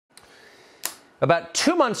About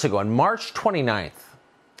 2 months ago, on March 29th,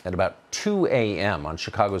 at about 2 a.m. on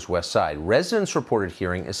Chicago's West Side, residents reported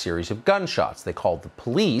hearing a series of gunshots. They called the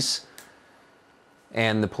police,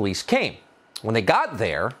 and the police came. When they got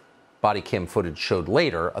there, body cam footage showed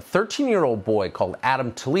later, a 13-year-old boy called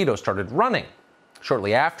Adam Toledo started running.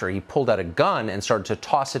 Shortly after, he pulled out a gun and started to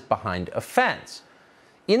toss it behind a fence.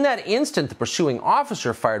 In that instant, the pursuing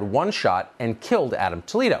officer fired one shot and killed Adam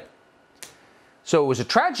Toledo. So it was a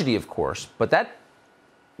tragedy, of course, but that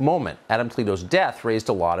moment, Adam Toledo's death, raised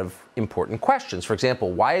a lot of important questions. For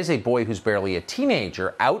example, why is a boy who's barely a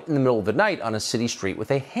teenager out in the middle of the night on a city street with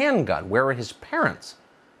a handgun? Where are his parents?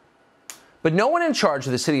 But no one in charge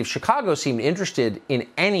of the city of Chicago seemed interested in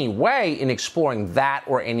any way in exploring that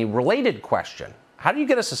or any related question. How do you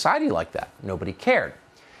get a society like that? Nobody cared.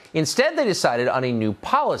 Instead, they decided on a new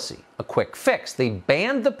policy, a quick fix. They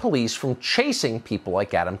banned the police from chasing people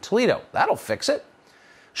like Adam Toledo. That'll fix it.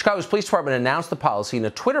 Chicago's police department announced the policy in a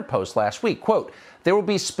Twitter post last week. Quote, there will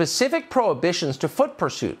be specific prohibitions to foot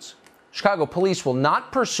pursuits. Chicago police will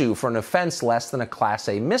not pursue for an offense less than a Class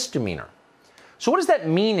A misdemeanor. So what does that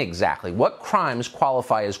mean exactly? What crimes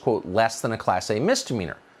qualify as, quote, less than a Class A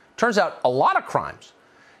misdemeanor? Turns out a lot of crimes.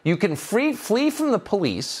 You can flee from the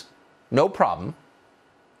police, no problem.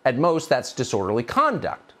 At most, that's disorderly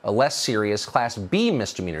conduct, a less serious Class B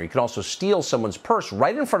misdemeanor. You can also steal someone's purse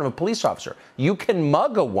right in front of a police officer. You can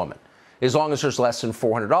mug a woman. As long as there's less than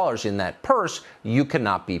 $400 in that purse, you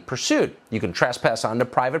cannot be pursued. You can trespass onto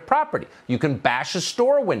private property. You can bash a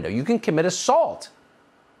store window. You can commit assault.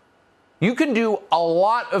 You can do a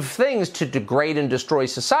lot of things to degrade and destroy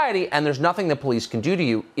society, and there's nothing the police can do to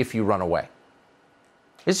you if you run away.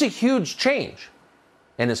 It's a huge change,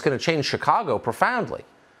 and it's going to change Chicago profoundly.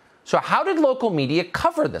 So how did local media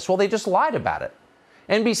cover this? Well, they just lied about it.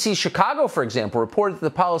 NBC Chicago, for example, reported that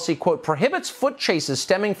the policy, quote, prohibits foot chases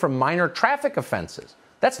stemming from minor traffic offenses.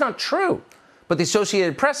 That's not true. But the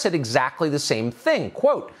Associated Press said exactly the same thing.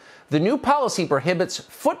 Quote, the new policy prohibits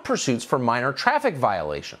foot pursuits for minor traffic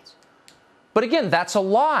violations. But again, that's a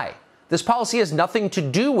lie. This policy has nothing to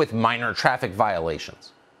do with minor traffic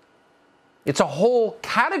violations. It's a whole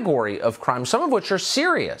category of crimes, some of which are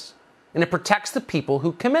serious, and it protects the people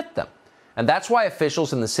who commit them. And that's why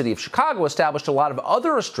officials in the city of Chicago established a lot of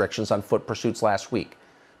other restrictions on foot pursuits last week.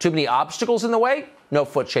 Too many obstacles in the way? No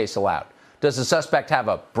foot chase allowed. Does the suspect have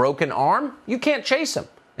a broken arm? You can't chase him.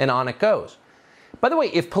 And on it goes. By the way,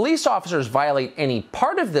 if police officers violate any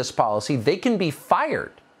part of this policy, they can be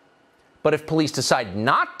fired. But if police decide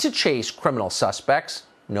not to chase criminal suspects,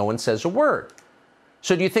 no one says a word.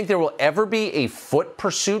 So do you think there will ever be a foot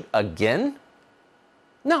pursuit again?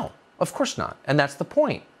 No, of course not. And that's the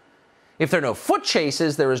point. If there are no foot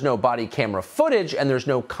chases, there is no body camera footage and there's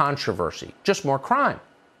no controversy, just more crime.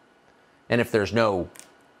 And if there's no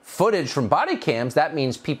footage from body cams, that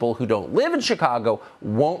means people who don't live in Chicago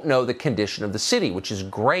won't know the condition of the city, which is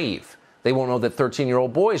grave. They won't know that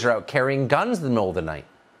 13-year-old boys are out carrying guns in the middle of the night.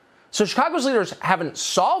 So Chicago's leaders haven't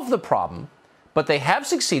solved the problem, but they have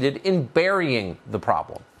succeeded in burying the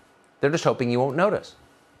problem. They're just hoping you won't notice.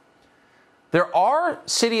 There are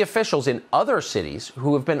city officials in other cities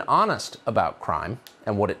who have been honest about crime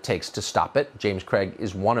and what it takes to stop it. James Craig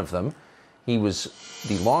is one of them. He was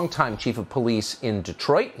the longtime chief of police in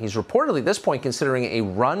Detroit. He's reportedly at this point considering a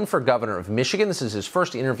run for governor of Michigan. This is his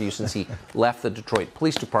first interview since he left the Detroit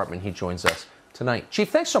Police Department. He joins us tonight. Chief,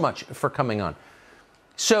 thanks so much for coming on.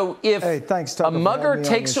 So if a mugger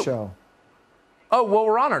takes a show. Oh, well,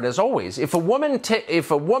 we're honored as always. If a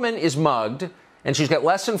woman is mugged and she's got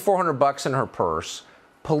less than $400 in her purse,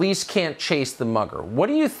 police can't chase the mugger. What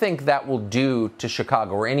do you think that will do to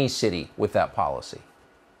Chicago or any city with that policy?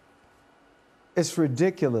 It's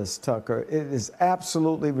ridiculous, Tucker. It is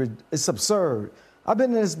absolutely, it's absurd. I've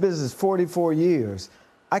been in this business 44 years.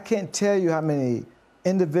 I can't tell you how many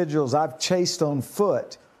individuals I've chased on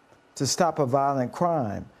foot to stop a violent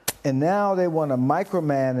crime. And now they want to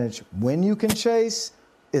micromanage when you can chase.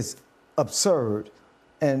 It's absurd.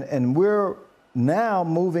 And we're now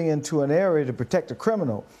moving into an area to protect the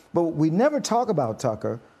criminal. But we never talk about,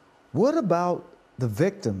 Tucker, what about the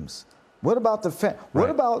victims? What about what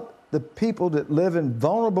about the people that live in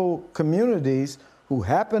vulnerable communities who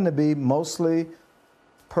happen to be mostly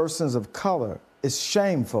persons of color? It's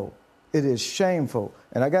shameful. It is shameful.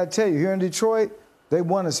 And I got to tell you, here in Detroit, they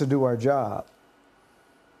want us to do our job.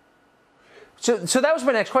 So that was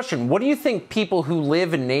my next question. What do you think people who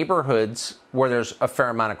live in neighborhoods where there's a fair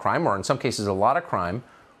amount of crime, or in some cases a lot of crime,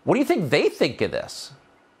 what do you think they think of this?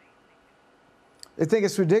 They think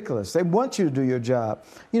it's ridiculous. They want you to do your job.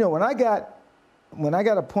 You know, when I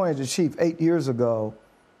got appointed to chief 8 years ago,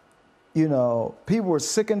 you know, people were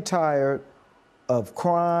sick and tired of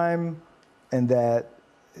crime and that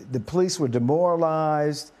the police were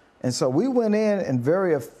demoralized. And so we went in and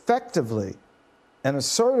very effectively and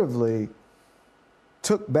assertively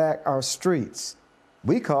took back our streets.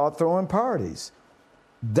 We call it throwing parties.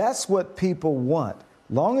 That's what people want.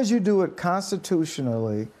 Long as you do it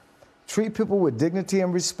constitutionally, treat people with dignity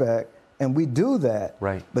and respect, and we do that.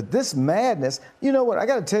 Right. But this madness, you know what, I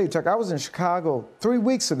got to tell you, Chuck, I was in Chicago 3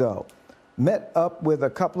 weeks ago, met up with a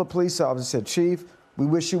couple of police officers, said, Chief, we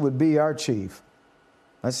wish you would be our chief.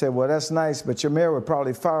 I said, well, that's nice, but your mayor would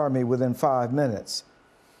probably fire me within 5 minutes.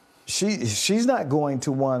 She's not going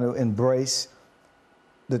to want to embrace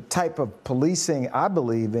the type of policing I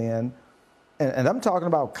believe in. And I'm talking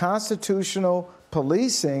about constitutional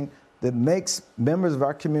policing that makes members of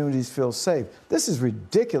our communities feel safe. This is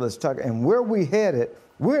ridiculous, Tucker. And where we headed,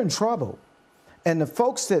 we're in trouble. And the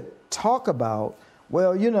folks that talk about,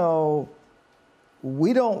 well, you know,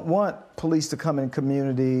 we don't want police to come in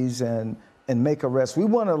communities and make arrests. We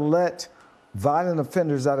want to let violent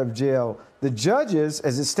offenders out of jail. The judges,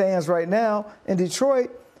 as it stands right now in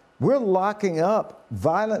Detroit, we're locking up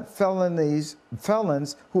violent felons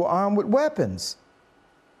who are armed with weapons.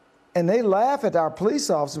 And they laugh at our police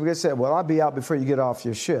officers because they say, well, I'll be out before you get off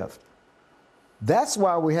your shift. That's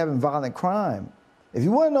why we're having violent crime. If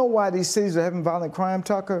you want to know why these cities are having violent crime,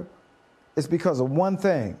 Tucker, it's because of one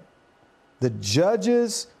thing. The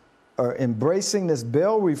judges are embracing this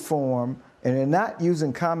bail reform and they're not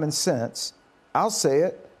using common sense. I'll say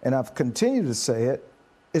it, and I've continued to say it.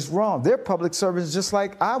 It's wrong. They're public servants just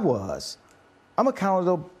like I was. I'm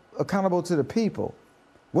accountable to the people.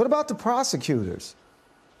 What about the prosecutors?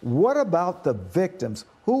 What about the victims?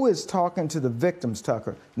 Who is talking to the victims,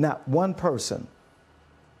 Tucker? Not one person.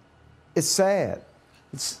 It's sad.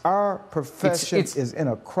 Our profession is in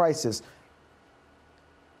a crisis.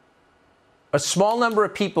 A small number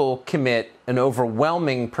of people commit an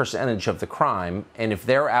overwhelming percentage of the crime, and if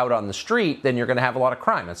they're out on the street, then you're going to have a lot of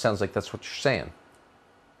crime. It sounds like that's what you're saying.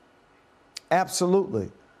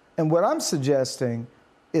 Absolutely. And what I'm suggesting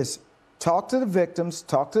is talk to the victims,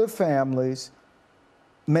 talk to the families,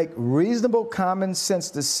 make reasonable common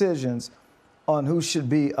sense decisions on who should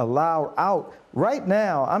be allowed out. Right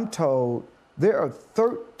now, I'm told there are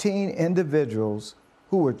 13 individuals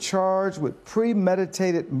who were charged with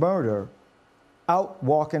premeditated murder out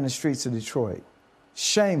walking the streets of Detroit.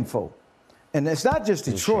 Shameful. And it's not just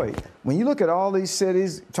Detroit. When you look at all these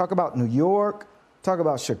cities, talk about New York, talk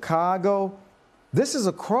about Chicago, this is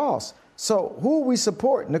across. So who are we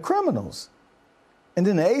supporting? The criminals. And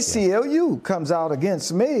then the ACLU comes out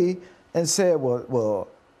against me and said, well,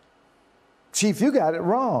 Chief, you got it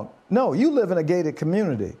wrong. No, you live in a gated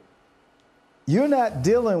community. You're not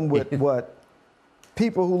dealing with what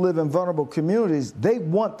people who live in vulnerable communities, they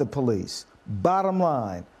want the police. Bottom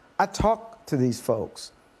line, I talk to these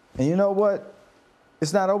folks. And you know what?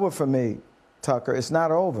 It's not over for me, Tucker. It's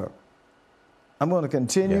not over. I'm going to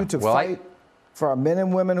continue to fight for our men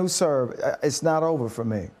and women who serve. It's not over for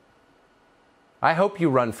me. I hope you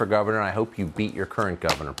run for governor. I hope you beat your current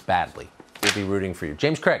governor badly. We'll be rooting for you.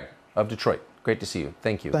 James Craig of Detroit. Great to see you.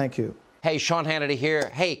 Thank you. Thank you. Hey, Sean Hannity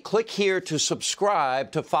here. Hey, click here to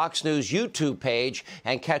subscribe to Fox News YouTube page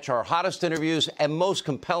and catch our hottest interviews and most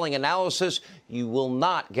compelling analysis. You will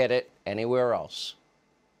not get it anywhere else.